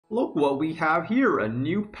Look what we have here, a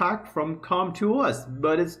new pack from Come To Us,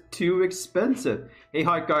 but it's too expensive. Hey,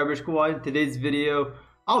 hi Garbage Squad, in today's video,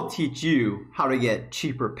 I'll teach you how to get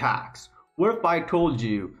cheaper packs. What if I told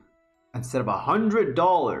you, instead of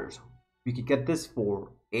 $100, you could get this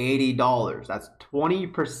for $80. That's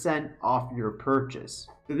 20% off your purchase.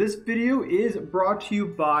 So this video is brought to you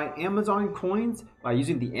by Amazon Coins by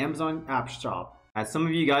using the Amazon App Shop. As some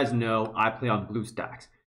of you guys know, I play on BlueStacks.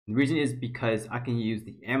 The reason is because I can use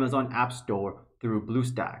the Amazon App Store through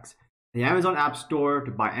BlueStacks. The Amazon App Store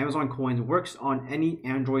to buy Amazon Coins works on any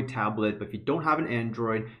Android tablet, but if you don't have an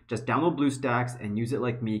Android, just download BlueStacks and use it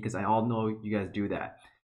like me, because I all know you guys do that.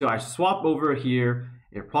 So I swap over here.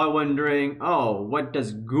 You're probably wondering, oh, what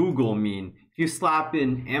does Google mean? If you slap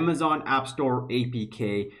in Amazon App Store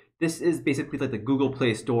APK, this is basically like the Google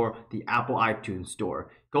Play Store, the Apple iTunes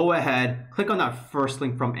Store. Go ahead, click on that first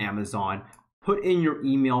link from Amazon, put in your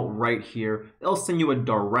email right here. It'll send you a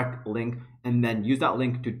direct link, and then use that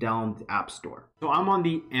link to download the App Store. So I'm on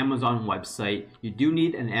the Amazon website. You do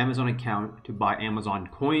need an Amazon account to buy Amazon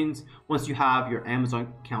Coins. Once you have your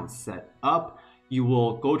Amazon account set up, you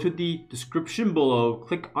will go to the description below,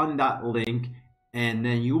 click on that link, and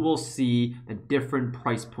then you will see the different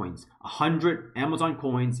price points. 100 Amazon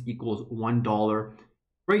coins equals $1.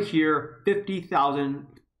 Right here, 50,000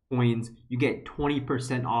 coins, you get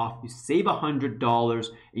 20% off. You save $100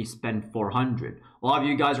 and you spend $400. A lot of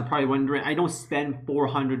you guys are probably wondering, I don't spend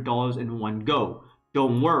 $400 in one go.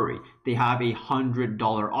 Don't worry, they have a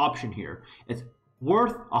 $100 option here. It's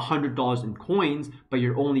worth $100 in coins, but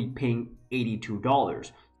you're only paying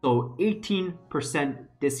 $82. So 18%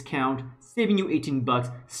 discount, saving you 18 bucks,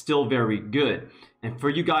 still very good. And for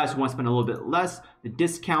you guys who want to spend a little bit less, the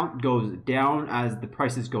discount goes down as the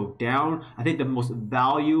prices go down. I think the most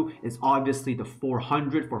value is obviously the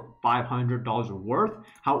 400 for $500 worth.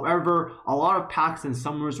 However, a lot of packs in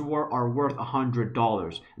Summer's War are worth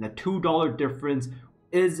 $100. And the $2 difference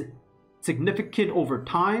is significant over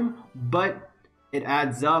time, but it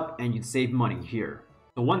adds up and you save money here.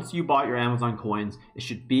 So once you bought your Amazon coins, it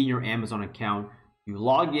should be in your Amazon account. You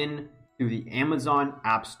log in through the Amazon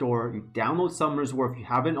App Store, you download Summer's War if you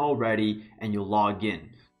haven't already, and you log in.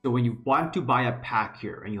 So when you want to buy a pack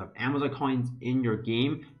here and you have Amazon coins in your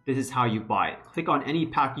game, this is how you buy it. Click on any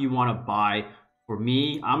pack you want to buy. For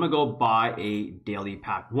me, I'm gonna go buy a daily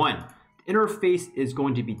pack 1. The interface is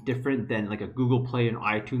going to be different than like a Google Play and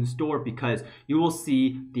iTunes Store, because you will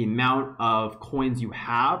see the amount of coins you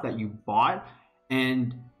have that you bought.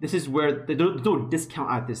 And this is where there's no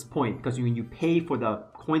discount at this point, because when you pay for the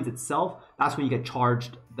coins itself, that's when you get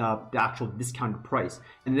charged the actual discounted price.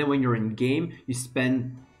 And then when you're in game, you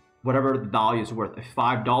spend whatever the value is worth. A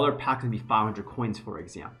 $5 pack can be 500 coins, for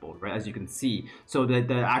example, right? As you can see. So the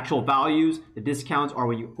actual values, the discounts are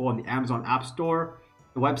when you go on the Amazon App Store,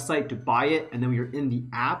 the website to buy it, and then when you're in the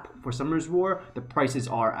app for Summer's War, the prices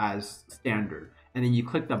are as standard. And then you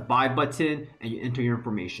click the buy button and you enter your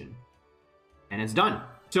information. And it's done.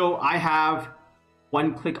 So I have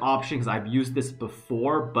one-click option because I've used this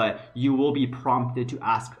before, but you will be prompted to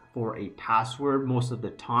ask for a password most of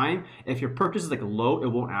the time. If your purchase is like low, it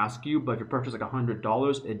won't ask you, but if your purchase is like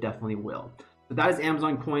 $100, it definitely will. So that is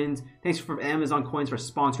Amazon Coins. Thanks for Amazon Coins for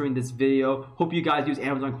sponsoring this video. Hope you guys use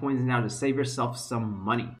Amazon Coins now to save yourself some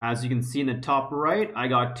money. As you can see in the top right, I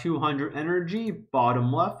got 200 energy,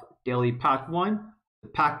 bottom left, daily pack 1. The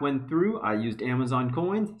pack went through, I used Amazon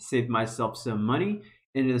Coins, saved myself some money.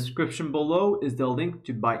 In the description below is the link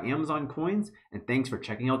to buy Amazon Coins, and thanks for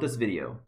checking out this video.